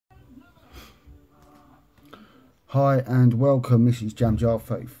Hi and welcome, this is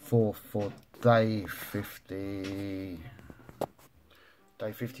JAMJAR34 for day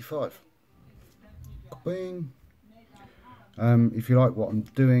 55. Bing. If you like what I'm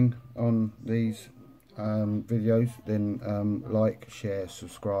doing on these videos, then like, share,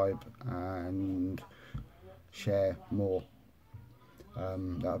 subscribe and share more.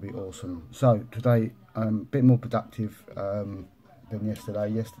 That would be awesome. So today a bit more productive than yesterday.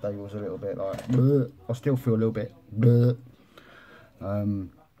 Yesterday was a little bit like bleh. I still feel a little bit bleh.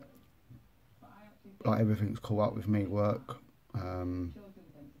 Like everything's caught up with me, work and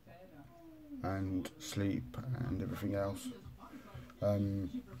sleep and everything else. Had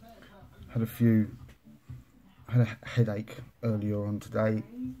a headache earlier on today,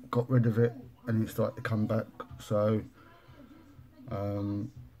 got rid of it and it started to come back, so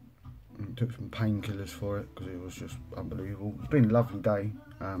took some painkillers for it because it was just unbelievable. It's been a lovely day,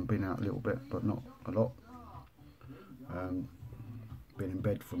 been out a little bit but not a lot. Been in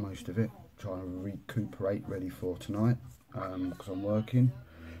bed for most of it, trying to recuperate ready for tonight because I'm working.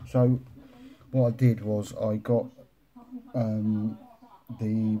 So what I did was I got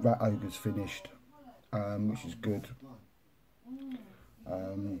the rat ogres finished, which is good.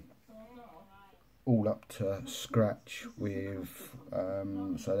 All up to scratch with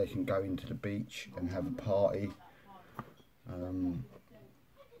so they can go into the beach and have a party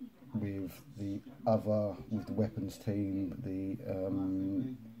with the weapons team,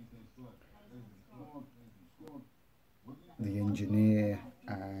 the engineer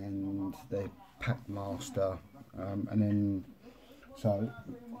and the pack master, and then so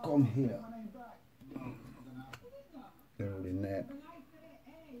gone here, they're all in there.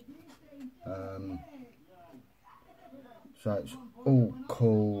 So it's all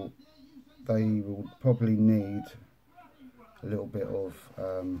cool. They will probably need a little bit of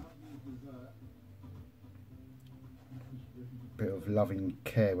loving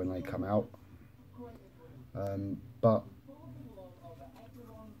care when they come out, but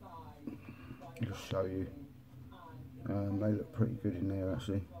I'll just show you. They look pretty good in there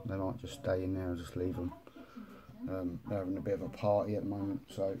actually. They might just stay in there and just leave them. They're having a bit of a party at the moment,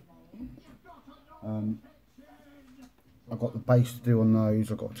 so I've got the base to do on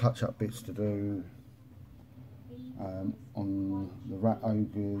those. I've got touch-up bits to do on the rat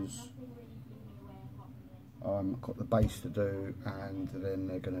ogres. I've got the base to do, and then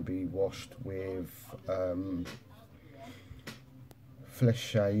they're going to be washed with flesh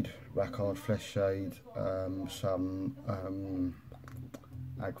shade, Rackard flesh shade, some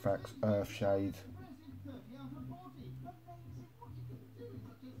Agfax earth shade,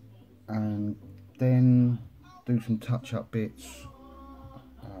 and then do some touch-up bits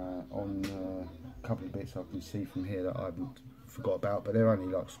on a couple of bits I can see from here that I haven't forgot about, but they're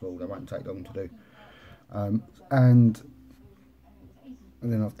only like small, they won't take long to do. And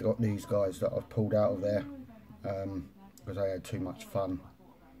then I've got these guys that I've pulled out of there because they had too much fun,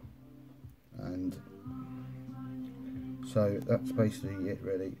 and so that's basically it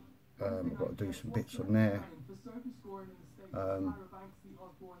really. I've got to do some bits on there,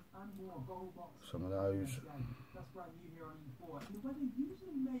 some of those,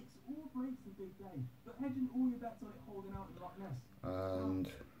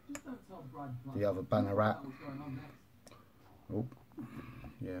 and the other banner rat. Oh,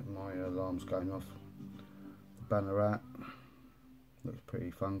 yeah, my alarm's going off. The banner rat looks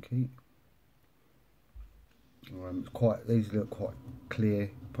pretty funky. It's these look quite clear,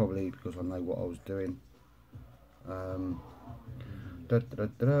 probably because I know what I was doing. Got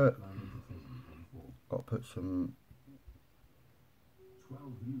to put some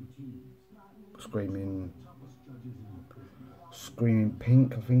screaming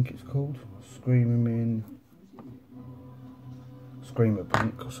pink, I think it's called. Screamer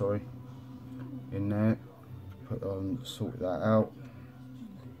pink, sorry, in there. Put on, sort that out.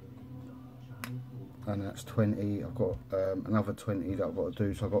 And that's 20. I've got another 20 that I've got to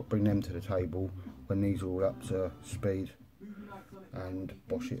do, so I've got to bring them to the table when these are all up to speed and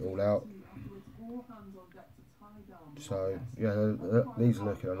bosh it all out. So yeah, these are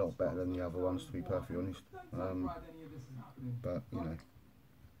looking a lot better than the other ones, to be perfectly honest, but you know,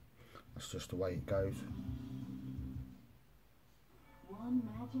 that's just the way it goes. One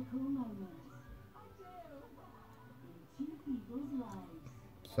magical moment in two people's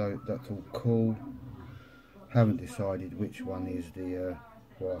lives. So that's all cool. Haven't decided which one is the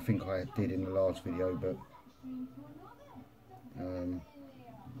well, I think I did in the last video, but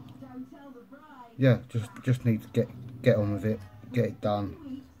yeah, just need to get on with it, get it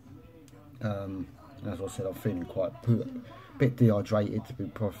done. As I said, I'm feeling quite a bit dehydrated, to be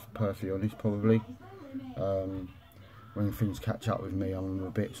perfectly honest, probably. when things catch up with me, I'm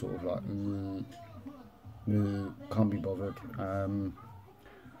a bit sort of like, can't be bothered.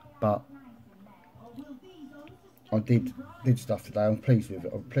 But I did stuff today. I'm pleased with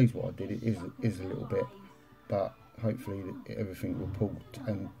it. I'm pleased what I did. It is a little bit, but hopefully everything will pull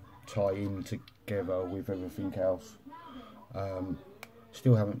and tie in together with everything else.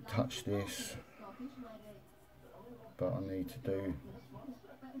 Still haven't touched this, but I need to do.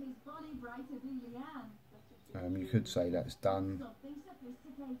 You could say that's done,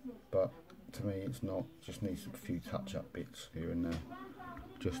 but to me it's not. Just needs a few touch-up bits here and there,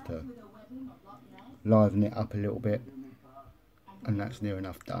 just to liven it up a little bit, and that's near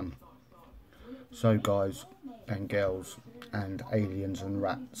enough done. So guys and girls and aliens and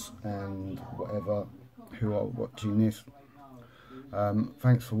rats and whatever who are watching this,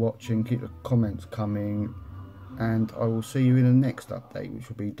 thanks for watching. Keep the comments coming, and I will see you in the next update, which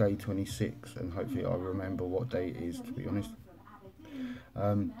will be day 26, and hopefully I'll remember what day it is, to be honest.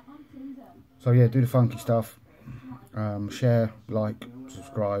 So yeah, do the funky stuff, share, like,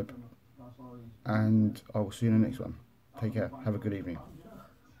 subscribe, and I will see you in the next one. Take care, have a good evening,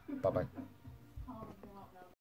 bye bye.